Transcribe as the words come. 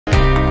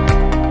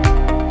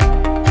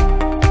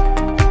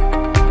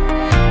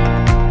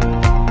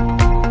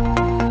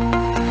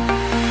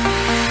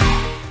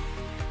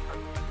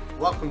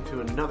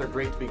another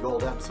Great to Be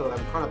Gold episode.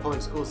 I'm Corunna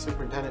Public Schools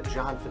Superintendent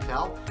John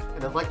Fattel,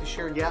 and I'd like to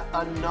share yet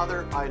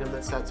another item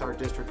that sets our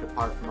district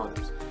apart from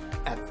others.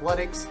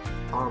 Athletics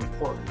are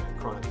important at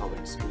Corunna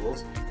Public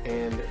Schools,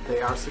 and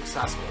they are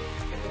successful.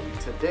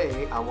 And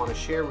today I want to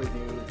share with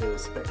you the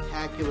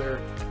spectacular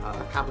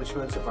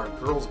accomplishments of our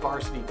girls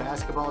varsity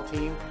basketball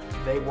team.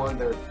 They won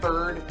their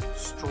third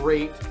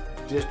straight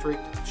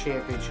district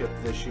championship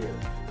this year.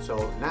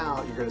 So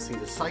now you're going to see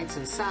the sights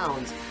and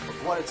sounds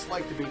of what it's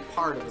like to be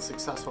part of a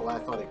successful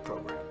athletic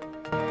program.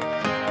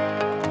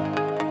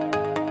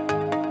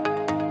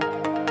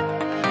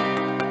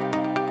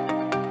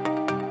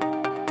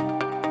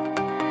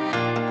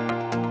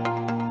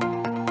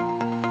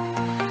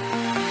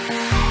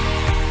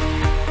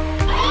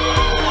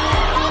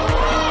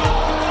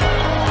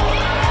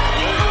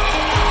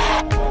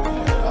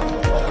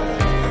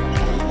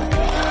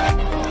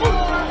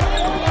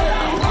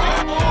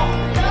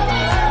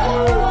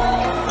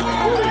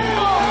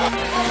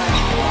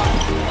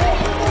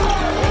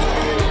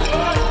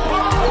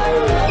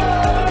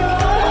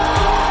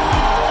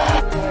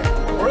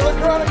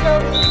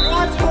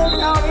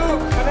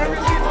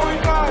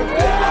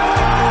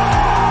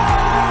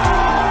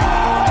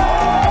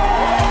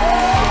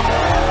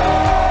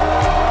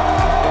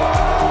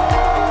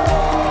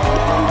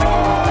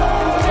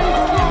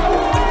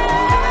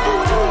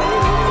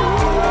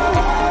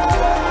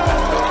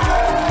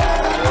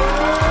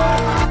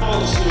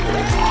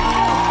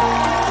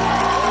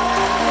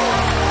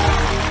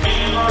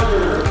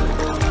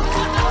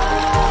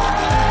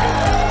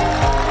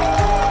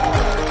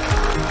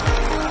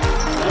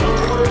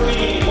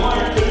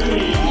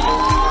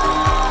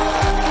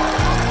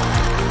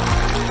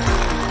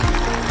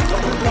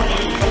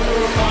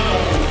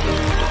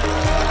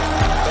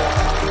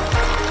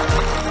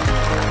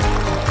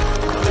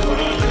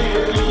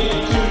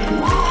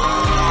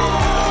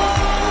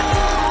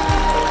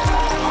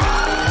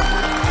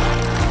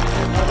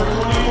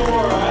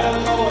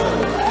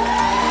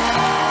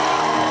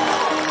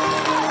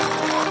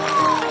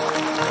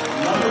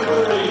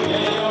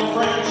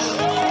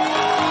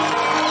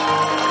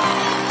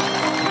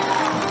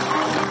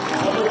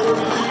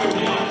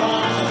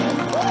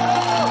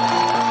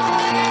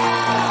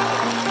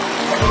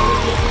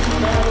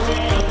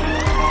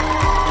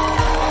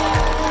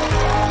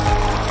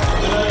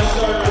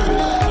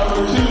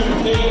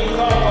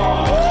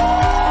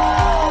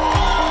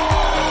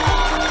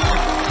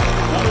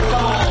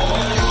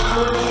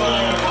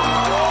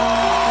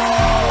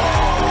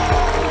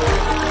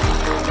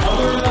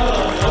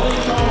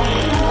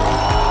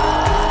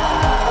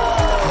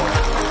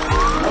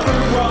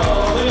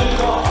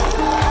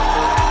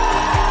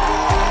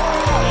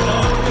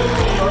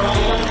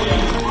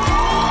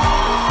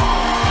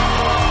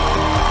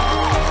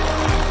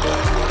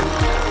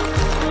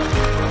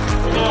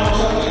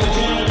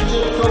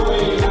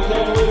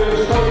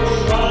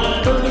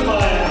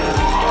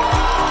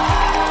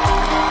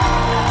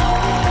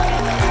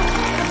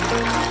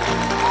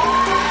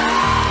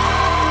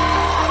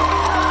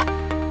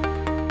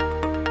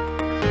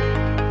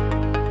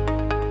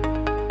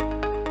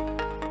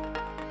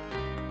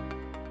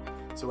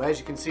 So as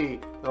you can see,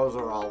 those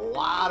are a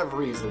lot of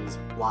reasons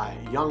why,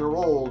 young or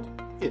old,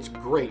 it's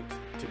great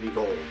to be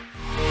gold.